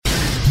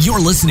You're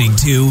listening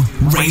to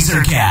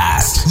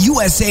RazorCast,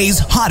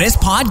 USA's hottest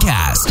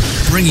podcast,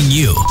 bringing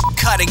you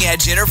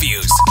cutting-edge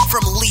interviews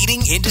from leading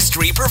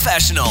industry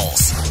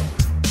professionals.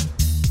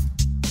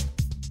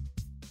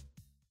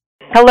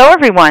 Hello,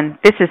 everyone.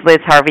 This is Liz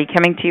Harvey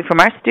coming to you from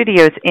our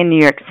studios in New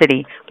York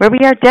City, where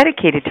we are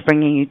dedicated to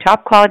bringing you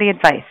top-quality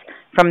advice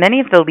from many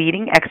of the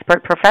leading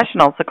expert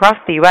professionals across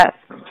the U.S.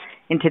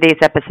 In today's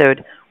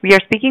episode, we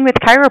are speaking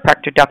with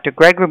chiropractor Dr.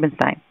 Greg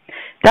Rubenstein.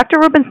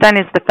 Dr.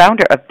 Rubenstein is the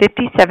founder of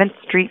 57th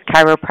Street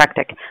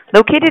Chiropractic,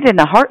 located in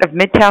the heart of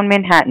Midtown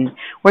Manhattan,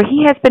 where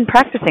he has been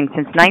practicing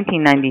since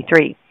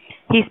 1993.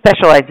 He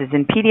specializes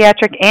in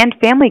pediatric and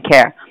family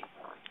care,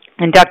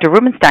 and Dr.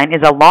 Rubenstein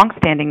is a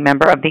long-standing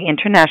member of the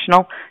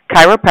International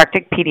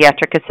Chiropractic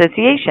Pediatric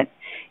Association.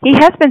 He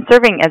has been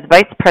serving as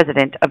vice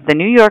president of the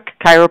New York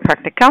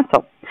Chiropractic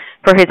Council.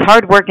 For his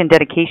hard work and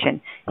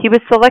dedication, he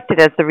was selected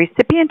as the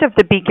recipient of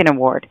the Beacon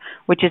Award,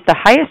 which is the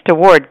highest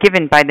award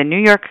given by the New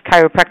York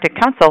Chiropractic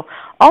Council,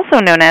 also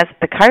known as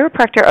the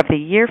Chiropractor of the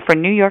Year for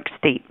New York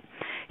State.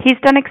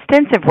 He's done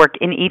extensive work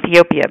in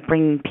Ethiopia,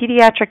 bringing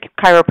pediatric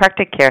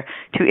chiropractic care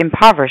to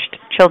impoverished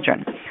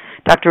children.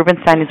 Dr.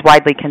 Rubenstein is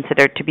widely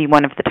considered to be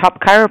one of the top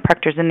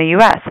chiropractors in the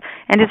U.S.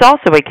 and is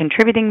also a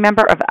contributing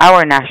member of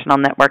our national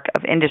network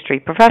of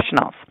industry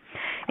professionals.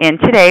 And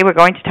today we're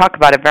going to talk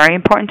about a very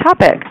important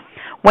topic.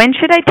 When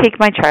should I take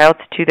my child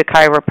to the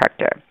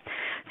chiropractor?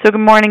 So good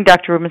morning,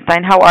 Dr.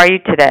 Rubenstein. How are you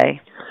today?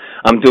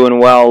 I'm doing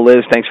well, Liz.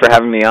 Thanks for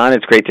having me on.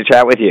 It's great to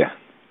chat with you.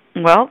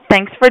 Well,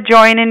 thanks for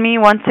joining me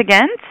once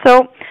again.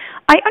 So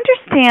I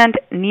understand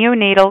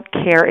neonatal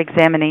care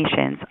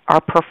examinations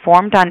are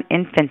performed on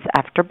infants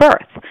after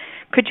birth.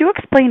 Could you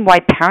explain why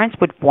parents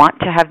would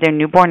want to have their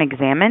newborn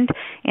examined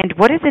and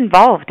what is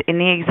involved in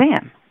the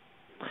exam?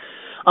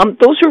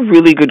 Those are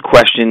really good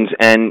questions,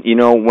 and you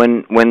know,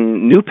 when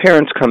new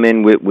parents come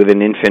in with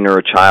an infant or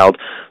a child,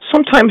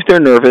 sometimes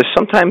they're nervous,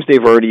 sometimes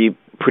they've already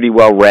pretty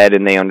well read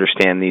and they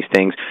understand these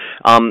things.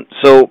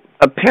 So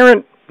a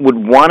parent would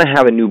want to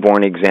have a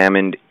newborn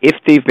examined if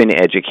they've been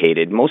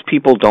educated. Most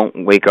people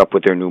don't wake up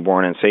with their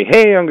newborn and say,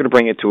 hey, I'm going to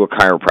bring it to a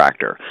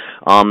chiropractor.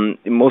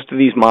 Most of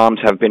these moms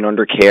have been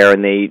under care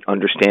and they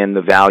understand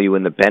the value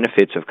and the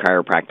benefits of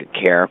chiropractic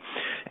care.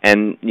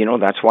 And, you know,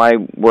 that's why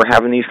we're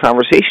having these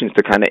conversations,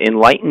 to kind of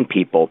enlighten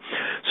people.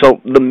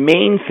 So the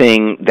main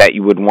thing that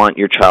you would want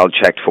your child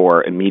checked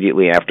for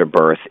immediately after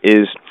birth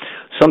is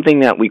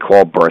something that we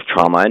call birth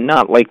trauma, and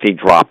not like they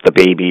drop the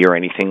baby or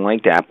anything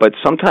like that, but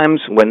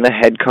sometimes when the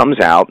head comes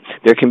out,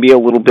 there can be a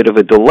little bit of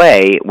a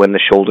delay when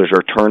the shoulders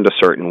are turned a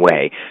certain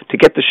way. To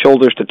get the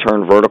shoulders to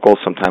turn vertical,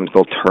 sometimes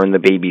they'll turn the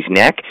baby's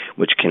neck,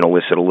 which can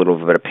elicit a little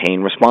bit of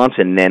pain response,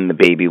 and then the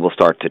baby will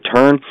start to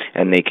turn,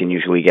 and they can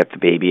usually get the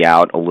baby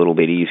out a little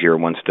bit easier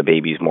once the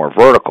baby's more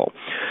vertical.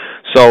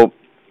 So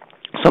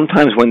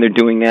sometimes when they're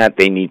doing that,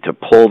 they need to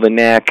pull the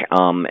neck,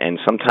 and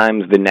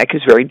sometimes the neck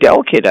is very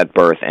delicate at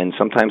birth, and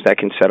sometimes that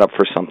can set up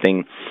for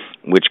something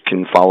which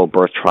can follow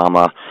birth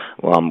trauma,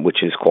 which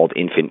is called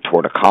infant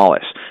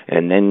torticollis.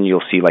 And then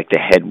you'll see like the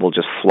head will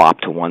just flop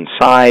to one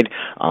side.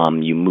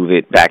 You move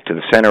it back to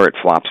the center, it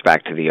flops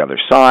back to the other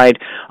side.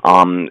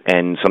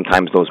 And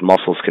sometimes those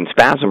muscles can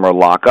spasm or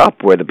lock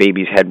up where the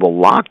baby's head will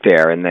lock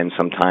there, and then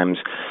sometimes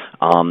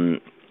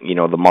you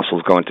know, the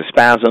muscles go into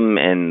spasm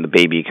and the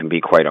baby can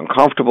be quite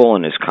uncomfortable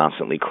and is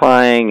constantly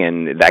crying,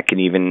 and that can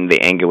even, the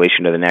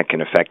angulation of the neck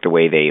can affect the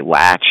way they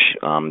latch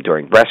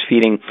during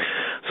breastfeeding.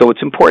 So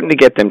it's important to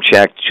get them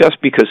checked, just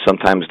because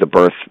sometimes the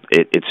birth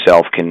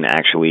itself can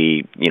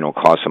actually, you know,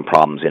 cause some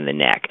problems in the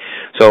neck.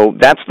 So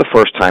that's the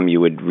first time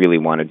you would really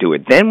want to do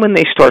it. Then when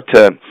they start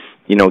to,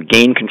 you know,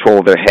 gain control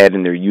of their head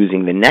and they're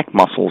using the neck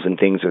muscles and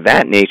things of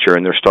that nature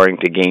and they're starting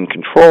to gain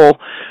control,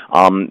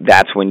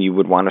 that's when you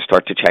would want to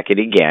start to check it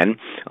again.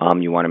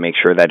 You want to make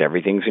sure that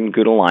everything's in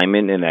good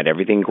alignment and that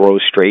everything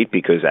grows straight,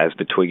 because as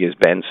the twig is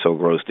bent, so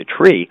grows the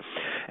tree.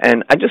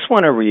 And I just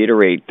want to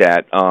reiterate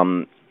that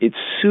it's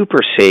super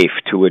safe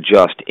to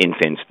adjust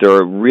infants.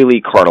 They're really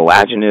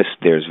cartilaginous.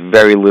 There's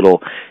very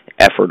little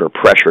effort or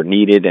pressure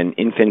needed, and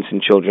infants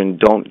and children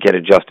don't get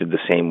adjusted the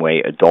same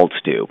way adults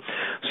do.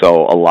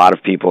 So a lot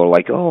of people are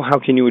like, oh, how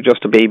can you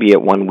adjust a baby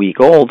at 1 week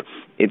old?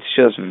 It's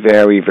just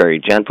very, very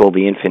gentle.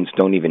 The infants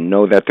don't even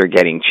know that they're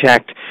getting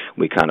checked.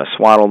 We kind of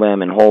swaddle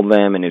them and hold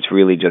them, and it's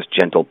really just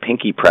gentle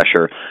pinky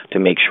pressure to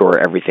make sure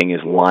everything is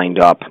lined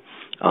up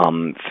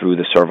through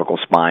the cervical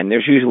spine.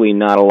 There's usually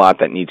not a lot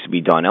that needs to be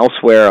done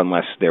elsewhere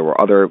unless there were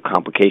other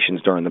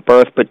complications during the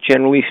birth, but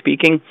generally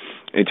speaking,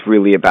 it's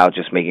really about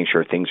just making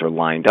sure things are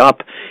lined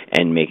up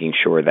and making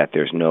sure that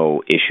there's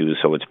no issues.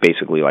 So it's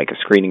basically like a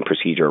screening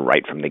procedure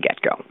right from the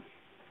get-go.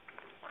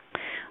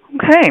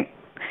 Okay.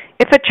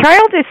 If a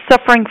child is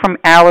suffering from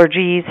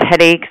allergies,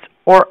 headaches,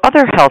 or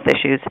other health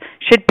issues,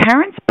 should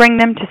parents bring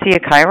them to see a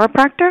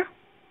chiropractor?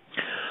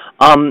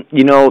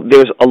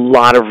 There's a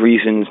lot of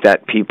reasons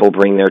that people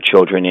bring their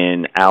children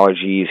in: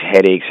 allergies,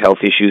 headaches, health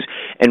issues,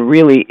 and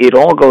really it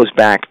all goes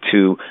back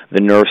to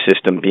the nerve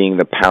system being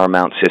the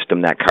paramount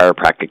system that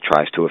chiropractic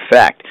tries to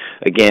affect.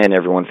 Again,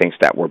 everyone thinks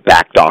that we're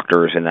back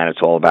doctors and that it's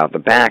all about the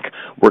back.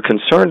 We're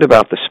concerned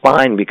about the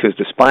spine because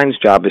the spine's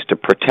job is to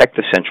protect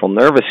the central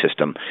nervous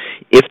system.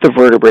 If the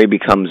vertebrae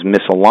becomes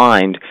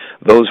misaligned,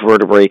 those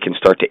vertebrae can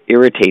start to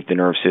irritate the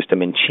nerve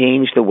system and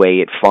change the way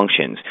it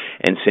functions.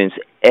 And since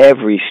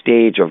every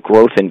stage of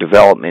growth and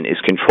development is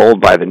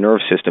controlled by the nerve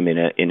system in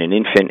an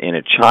infant and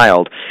a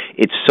child,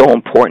 it's so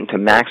important to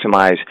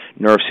maximize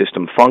nerve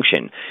system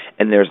function.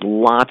 And there's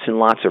lots and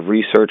lots of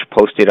research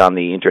posted on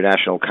the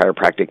International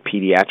Chiropractic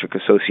Pediatric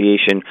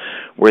Association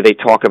where they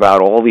talk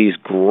about all these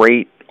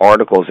great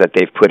articles that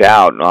they've put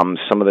out.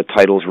 Some of the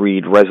titles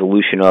read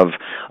Resolution of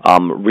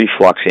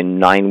Reflux in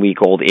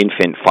 9-week-old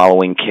infant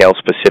following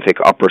Kale-specific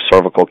upper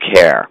cervical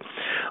care.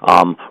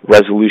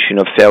 Resolution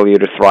of failure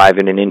to thrive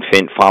in an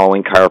infant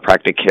following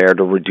chiropractic care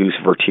to reduce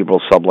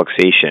vertebral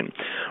subluxation.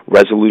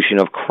 Resolution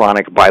of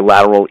chronic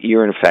bilateral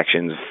ear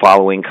infections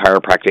following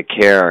chiropractic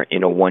care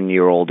in a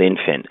 1-year-old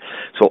infant.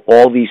 So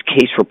all these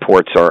case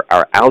reports are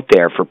out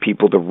there for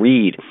people to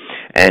read,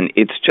 and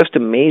it's just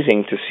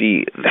amazing to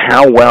see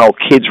how well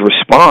kids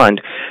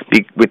respond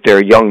with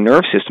their young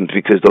nerve systems,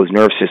 because those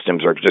nerve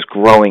systems are just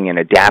growing and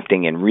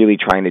adapting and really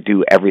trying to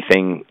do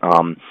everything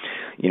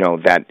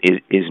that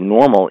is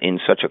normal in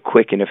such a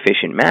quick and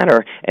efficient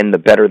manner. And the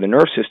better the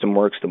nerve system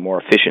works, the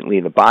more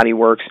efficiently the body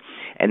works,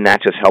 and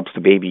that just helps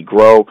the baby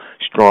grow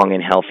strong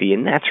and healthy,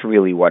 and that's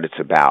really what it's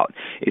about.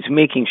 It's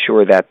making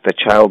sure that the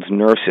child's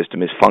nerve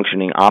system is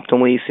functioning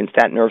optimally, since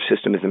that nerve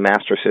system is the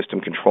master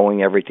system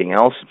controlling everything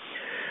else.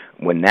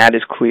 When that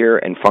is clear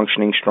and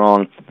functioning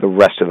strong, the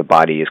rest of the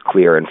body is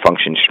clear and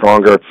functions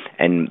stronger,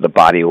 and the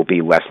body will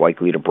be less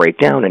likely to break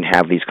down and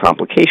have these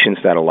complications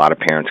that a lot of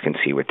parents can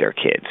see with their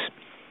kids.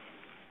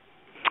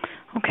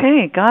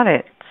 Okay, got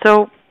it.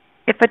 So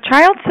if a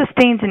child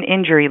sustains an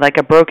injury like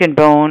a broken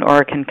bone or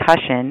a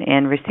concussion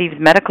and receives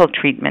medical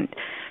treatment,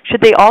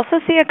 should they also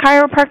see a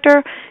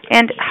chiropractor,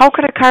 and how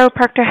could a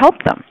chiropractor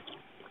help them?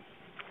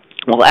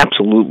 Well,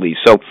 absolutely.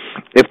 So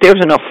if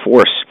there's enough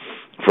force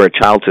for a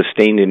child to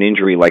sustain an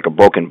injury like a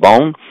broken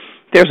bone,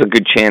 there's a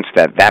good chance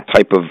that that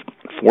type of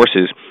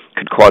forces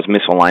could cause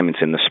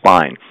misalignments in the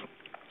spine.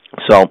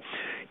 So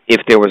if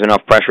there was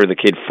enough pressure, the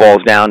kid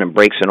falls down and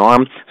breaks an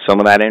arm,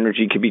 some of that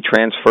energy could be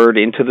transferred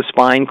into the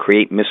spine,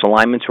 create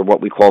misalignments or what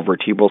we call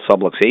vertebral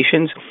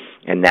subluxations,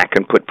 and that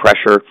can put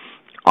pressure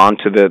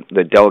onto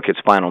the delicate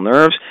spinal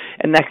nerves,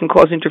 and that can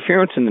cause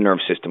interference in the nerve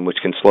system, which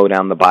can slow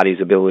down the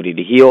body's ability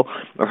to heal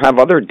or have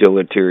other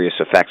deleterious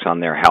effects on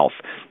their health.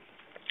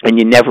 And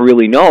you never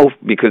really know,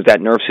 because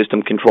that nerve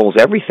system controls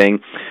everything,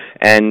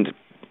 and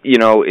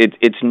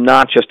it's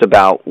not just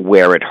about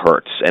where it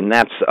hurts, and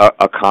that's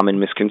a common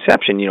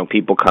misconception.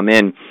 People come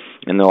in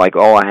and they're like,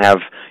 oh, I have,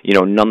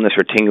 numbness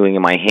or tingling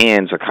in my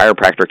hands, a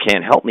chiropractor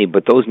can't help me,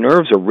 but those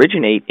nerves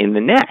originate in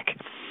the neck.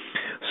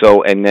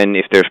 So, and then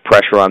if there's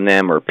pressure on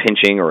them or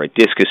pinching or a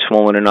disc is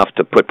swollen enough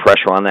to put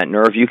pressure on that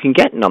nerve, you can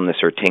get numbness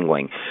or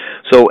tingling.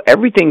 So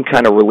everything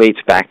kind of relates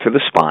back to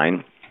the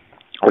spine.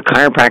 A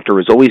chiropractor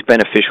is always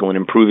beneficial in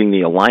improving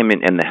the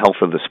alignment and the health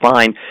of the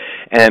spine,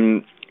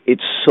 and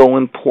it's so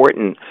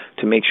important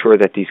to make sure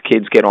that these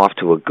kids get off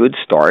to a good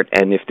start.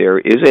 And if there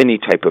is any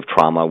type of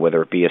trauma,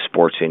 whether it be a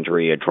sports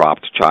injury, a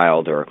dropped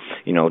child, or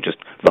just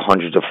the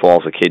hundreds of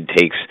falls a kid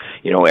takes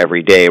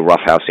every day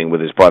roughhousing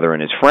with his brother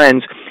and his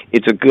friends,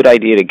 it's a good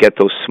idea to get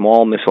those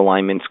small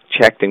misalignments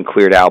checked and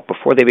cleared out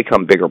before they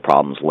become bigger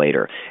problems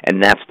later.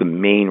 And that's the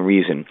main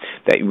reason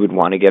that you would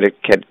want to get a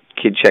kid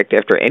checked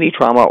after any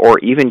trauma, or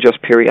even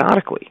just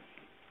periodically.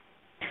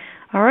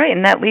 All right,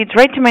 and that leads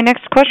right to my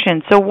next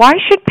question. So why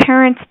should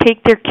parents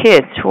take their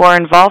kids who are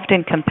involved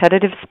in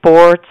competitive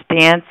sports,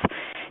 dance,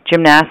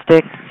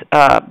 gymnastics,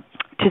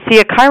 to see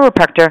a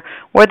chiropractor,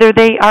 whether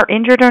they are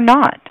injured or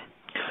not?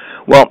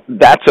 Well,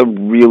 that's a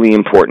really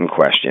important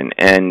question,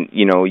 and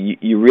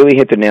you really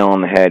hit the nail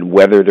on the head,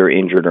 whether they're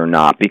injured or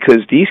not, because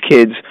these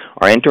kids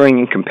are entering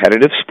in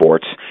competitive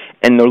sports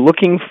and they're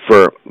looking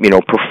for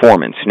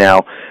performance.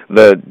 Now,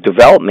 the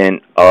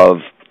development of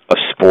a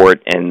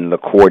sport and the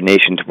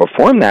coordination to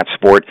perform that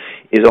sport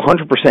is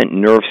 100%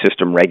 nerve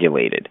system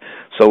regulated.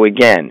 So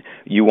again,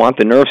 you want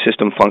the nerve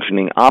system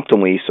functioning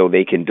optimally so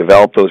they can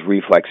develop those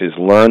reflexes,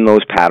 learn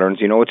those patterns.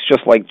 It's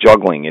just like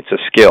juggling. It's a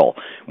skill.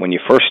 When you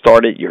first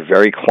start it, you're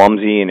very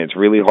clumsy and it's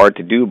really hard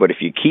to do, but if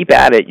you keep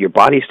at it, your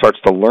body starts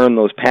to learn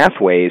those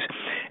pathways,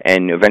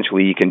 and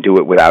eventually you can do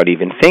it without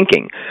even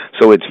thinking.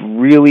 So it's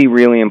really,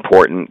 really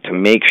important to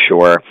make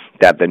sure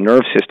that the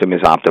nerve system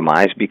is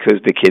optimized, because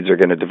the kids are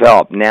going to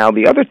develop. Now,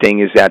 the other thing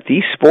is that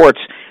these sports,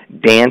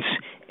 dance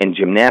and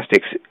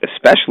gymnastics,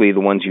 especially the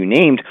ones you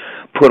named,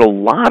 put a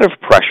lot of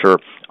pressure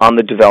on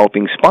the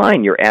developing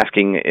spine. You're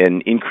asking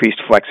an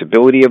increased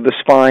flexibility of the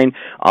spine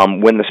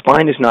when the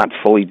spine is not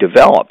fully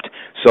developed.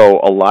 So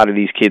a lot of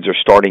these kids are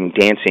starting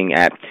dancing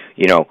at,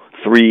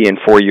 3 and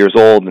 4 years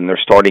old, and they're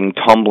starting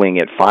tumbling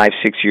at 5,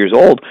 6 years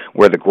old,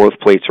 where the growth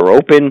plates are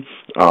open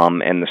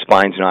and the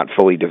spine's not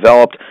fully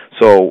developed.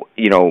 So,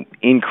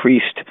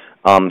 increased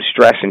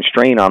stress and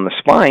strain on the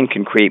spine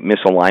can create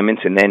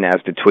misalignments, and then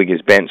as the twig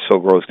is bent, so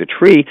grows the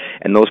tree,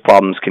 and those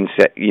problems can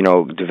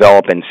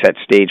develop and set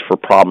stage for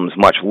problems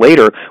much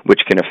later,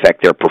 which can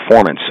affect their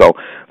performance. So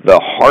the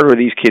harder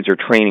these kids are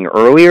training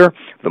earlier,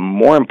 the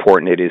more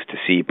important it is to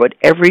see. But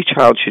every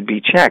child should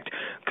be checked,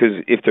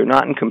 because if they're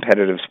not in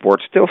competitive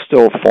sports, they're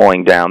still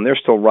falling down. They're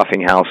still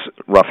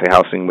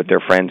roughhousing with their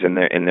friends and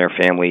their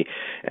family.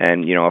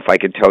 And if I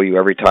could tell you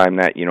every time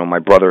that my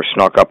brother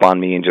snuck up on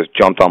me and just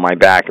jumped on my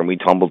back and we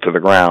tumbled to the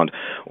ground,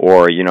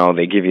 or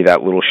they give you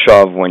that little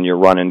shove when you're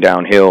running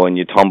downhill and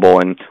you tumble,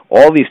 and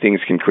all these things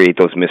can create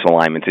those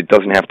misalignments. It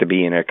doesn't have to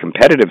be in a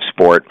competitive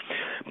sport,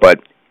 but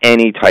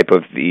any type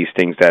of these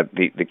things that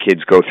the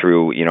kids go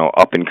through,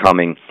 up and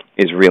coming,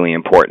 is really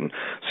important.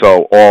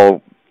 So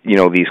all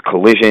these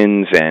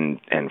collisions and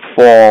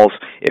falls,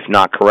 if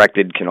not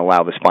corrected, can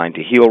allow the spine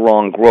to heal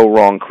wrong, grow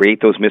wrong,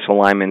 create those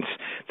misalignments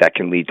that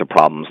can lead to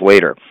problems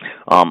later.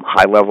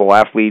 High-level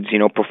athletes,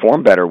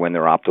 perform better when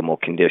they're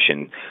optimal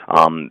condition,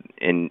 and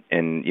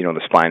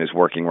the spine is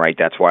working right.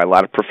 That's why a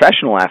lot of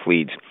professional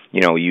athletes,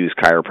 use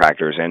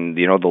chiropractors, and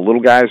the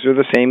little guys are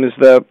the same as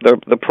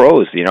the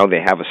pros.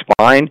 They have a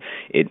spine.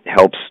 It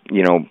helps,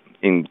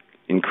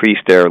 increase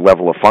their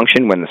level of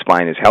function when the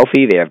spine is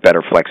healthy. They have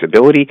better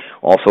flexibility.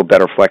 Also,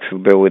 better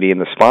flexibility in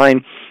the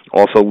spine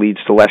also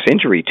leads to less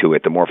injury to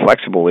it. The more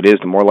flexible it is,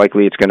 the more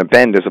likely it's going to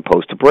bend as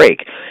opposed to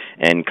break.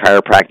 And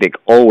chiropractic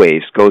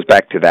always goes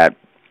back to that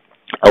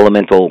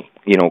elemental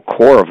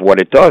core of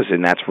what it does,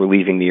 and that's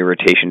relieving the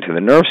irritation to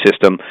the nerve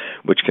system,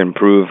 which can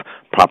improve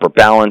proper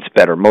balance,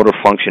 better motor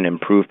function,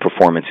 improve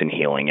performance and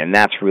healing. And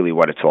that's really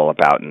what it's all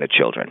about in the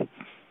children.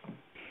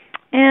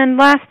 And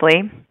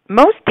lastly,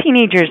 most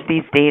teenagers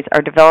these days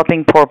are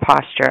developing poor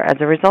posture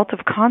as a result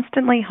of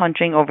constantly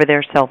hunching over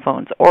their cell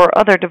phones or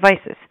other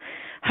devices.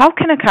 How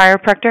can a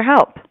chiropractor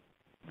help?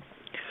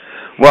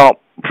 Well,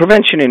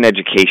 prevention and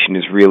education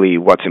is really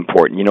what's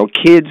important.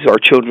 Kids are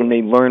children.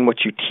 They learn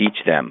what you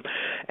teach them.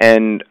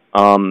 And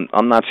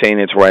I'm not saying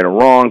it's right or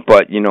wrong,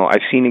 but,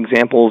 I've seen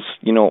examples,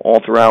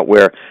 all throughout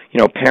where,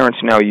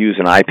 parents now use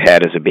an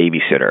iPad as a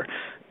babysitter.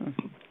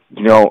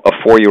 A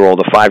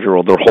 4-year-old, a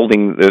 5-year-old, they're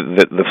holding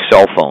the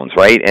cell phones,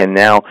 right? And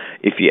now,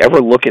 if you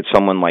ever look at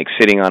someone like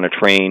sitting on a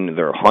train,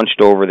 they're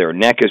hunched over, their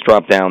neck is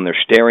dropped down, they're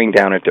staring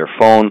down at their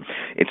phone.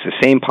 It's the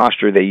same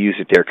posture they use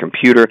at their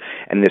computer,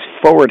 and this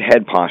forward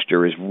head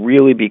posture is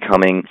really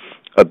becoming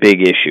a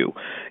big issue.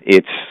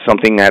 It's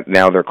something that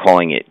now they're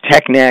calling it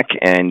tech neck,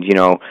 and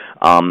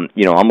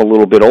I'm a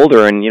little bit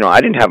older, and I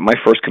didn't have my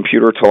first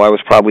computer till I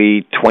was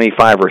probably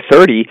 25 or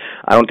 30.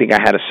 I don't think I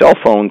had a cell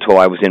phone till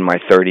I was in my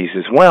 30s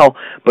as well.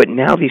 But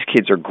now these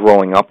kids are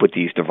growing up with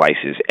these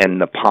devices,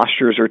 and the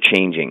postures are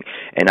changing.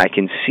 And I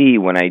can see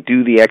when I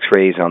do the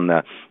X-rays on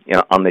the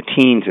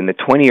teens and the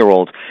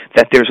 20-year-olds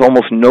that there's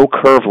almost no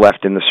curve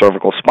left in the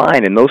cervical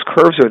spine, and those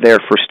curves are there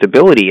for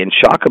stability and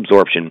shock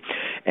absorption.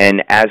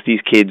 And as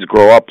these kids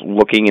grow up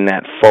looking in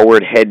that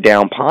forward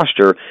head-down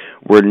posture,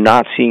 we're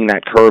not seeing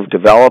that curve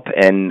develop,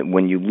 and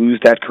when you lose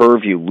that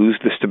curve, you lose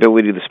the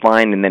stability of the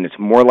spine, and then it's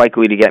more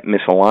likely to get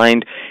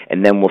misaligned,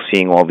 and then we're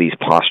seeing all these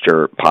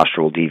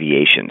postural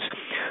deviations.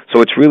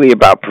 So it's really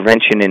about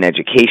prevention and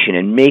education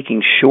and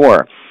making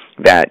sure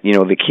that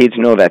the kids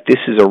know that this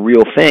is a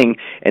real thing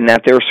and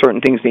that there are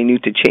certain things they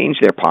need to change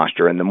their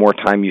posture. And the more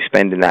time you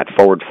spend in that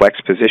forward flex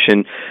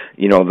position,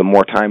 the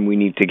more time we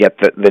need to get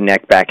the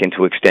neck back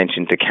into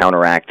extension to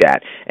counteract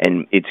that.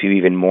 And it's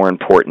even more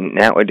important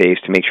nowadays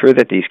to make sure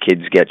that these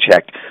kids get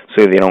checked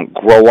so they don't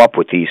grow up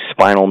with these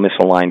spinal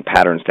misaligned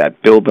patterns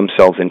that build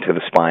themselves into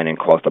the spine and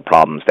cause the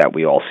problems that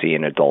we all see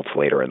in adults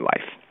later in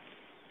life.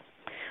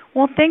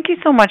 Well, thank you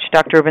so much,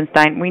 Dr.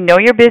 Rubenstein. We know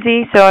you're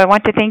busy, so I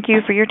want to thank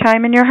you for your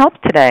time and your help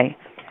today.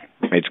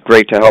 It's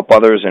great to help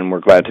others, and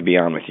we're glad to be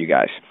on with you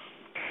guys.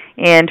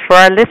 And for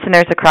our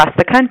listeners across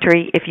the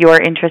country, if you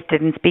are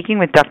interested in speaking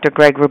with Dr.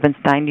 Greg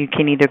Rubenstein, you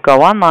can either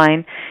go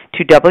online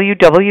to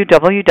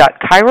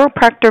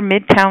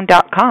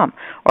www.chiropractormidtown.com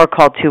or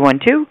call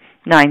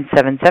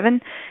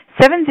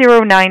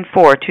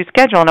 212-977-7094 to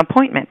schedule an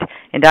appointment.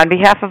 And on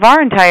behalf of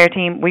our entire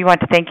team, we want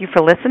to thank you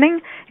for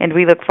listening, and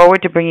we look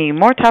forward to bringing you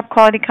more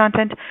top-quality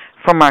content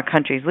from our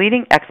country's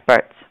leading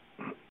experts.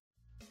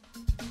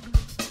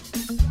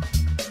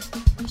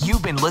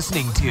 You've been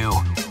listening to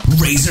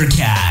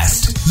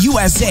RazorCast,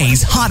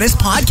 USA's hottest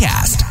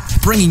podcast,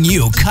 bringing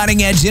you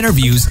cutting-edge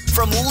interviews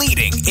from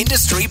leading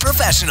industry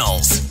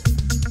professionals.